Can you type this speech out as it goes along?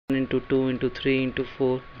into 2 into 3 into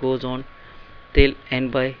 4 goes on till n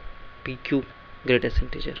by p cube greatest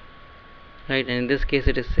integer, right? And in this case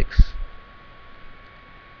it is 6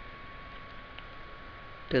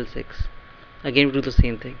 till 6. Again we do the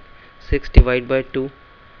same thing. 6 divided by 2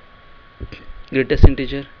 greatest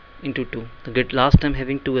integer into 2. The last time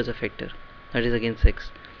having 2 as a factor, that is again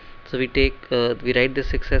 6. So we take we write this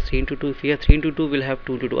 6 as 3 into 2. If we have 3 into 2, we'll have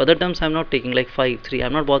 2 into 2. Other terms I'm not taking, like 5, 3.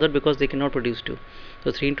 I'm not bothered because they cannot produce 2.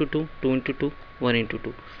 So 3 into 2, 2 into 2, 1 into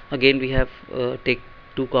 2. Again we have take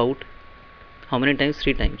 2 out. How many times?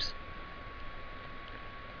 3 times.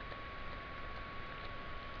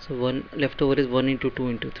 So 1 left over is 1 into 2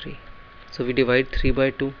 into 3. So we divide 3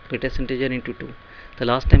 by 2, greatest integer, into 2. The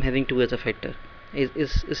last time having 2 as a factor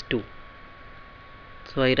is 2.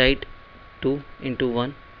 So I write 2 into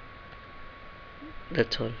 1.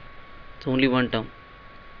 That's all. So only one term.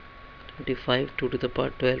 25, 2 to the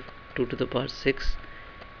power 12, 2 to the power 6,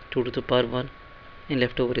 2 to the power 1, and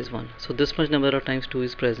left over is 1. So this much number of times 2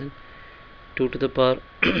 is present. 2 to the power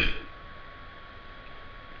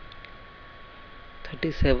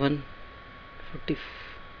 37, 40,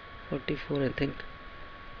 44, I think.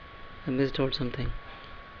 I missed out something.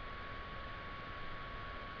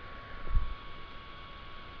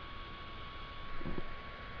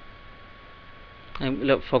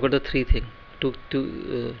 I forgot the 3 thing. 2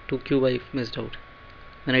 cube I missed out.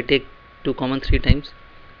 When I take 2 common 3 times,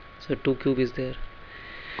 so 2 cube is there.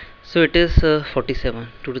 So it is 47,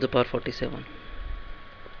 2 to the power 47,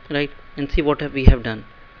 right? And see what we have done.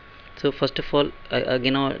 So first of all,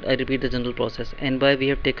 again I repeat the general process. N by we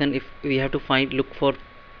have taken, if we have to look for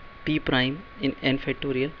p prime in n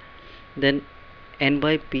factorial, then n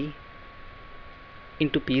by p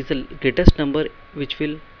into p is the greatest number which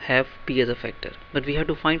will have p as a factor. But we have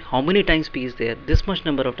to find how many times p is there. This much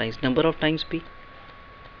number of times p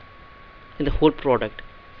in the whole product,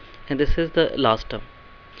 and this is the last term.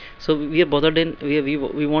 So we are bothered in,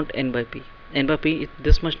 we want n by p. N by p,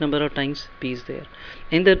 this much number of times p is there,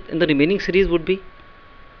 and the remaining series would be,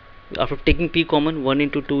 after taking p common, 1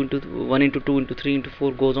 into 2 into 1 into 2 into 3 into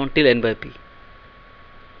 4 goes on till n by p.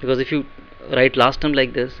 Because if you write last term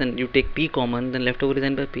like this and you take p common, then left over is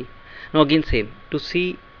n by p. Now again same, to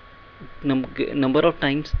see number of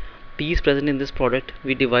times p is present in this product,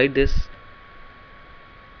 we divide this,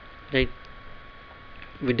 right?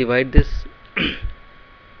 We divide this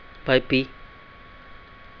by p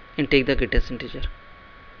and take the greatest integer,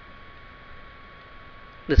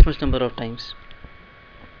 this much number of times.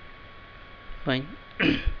 Fine.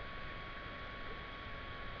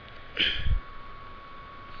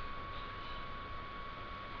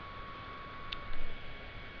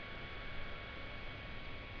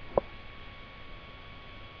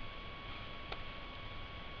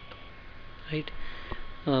 Right.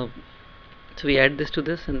 So we add this to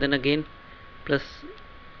this, and then again plus,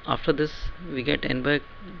 after this we get n by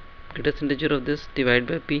greatest integer of this divided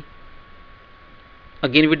by p.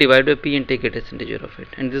 Again we divide by p and take greatest integer of it,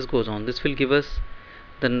 and this goes on. This will give us,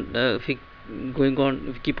 then if we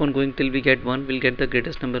keep on going till we get 1, we'll get the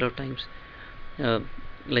greatest number of times,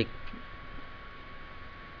 like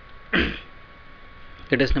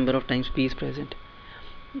greatest number of times p is present.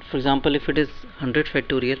 For example, if it is 100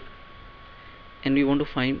 factorial and we want to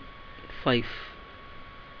find 5,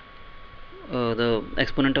 the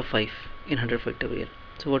exponent of 5 in 100 factorial,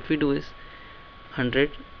 so what we do is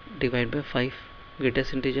 100 divided by 5,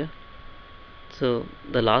 greatest integer. So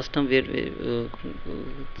the last term where we,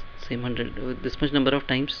 same 100, this much number of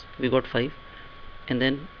times we got 5, and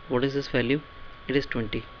then what is this value? It is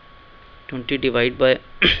 20. 20 divided by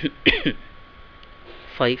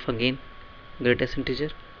 5, again greatest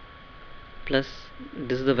integer, plus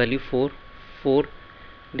this is the value 4. 4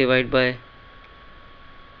 divided by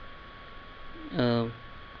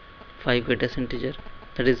 5, greatest integer,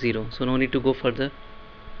 that is 0. So no need to go further.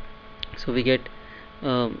 So we get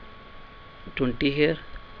 20 here,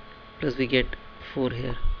 plus we get 4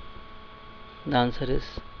 here. The answer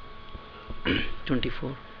is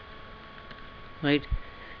 24, right?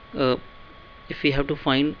 If we have to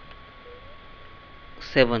find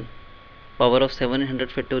 7, power of 7 in 100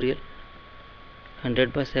 factorial,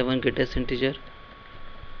 100 by 7, greatest integer,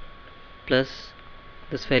 plus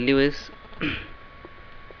this value is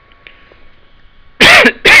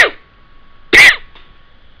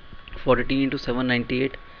 14 into 7,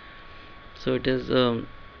 98. So it is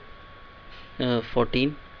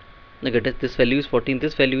 14. The greatest, this value is 14.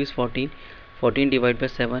 This value is 14. 14 divided by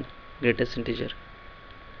 7, greatest integer,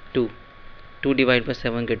 2. 2 divided by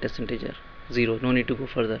 7, greatest integer, 0. No need to go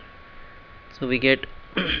further. So we get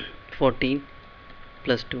 14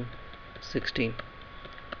 plus 2, 16.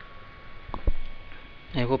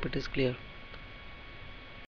 I hope it is clear.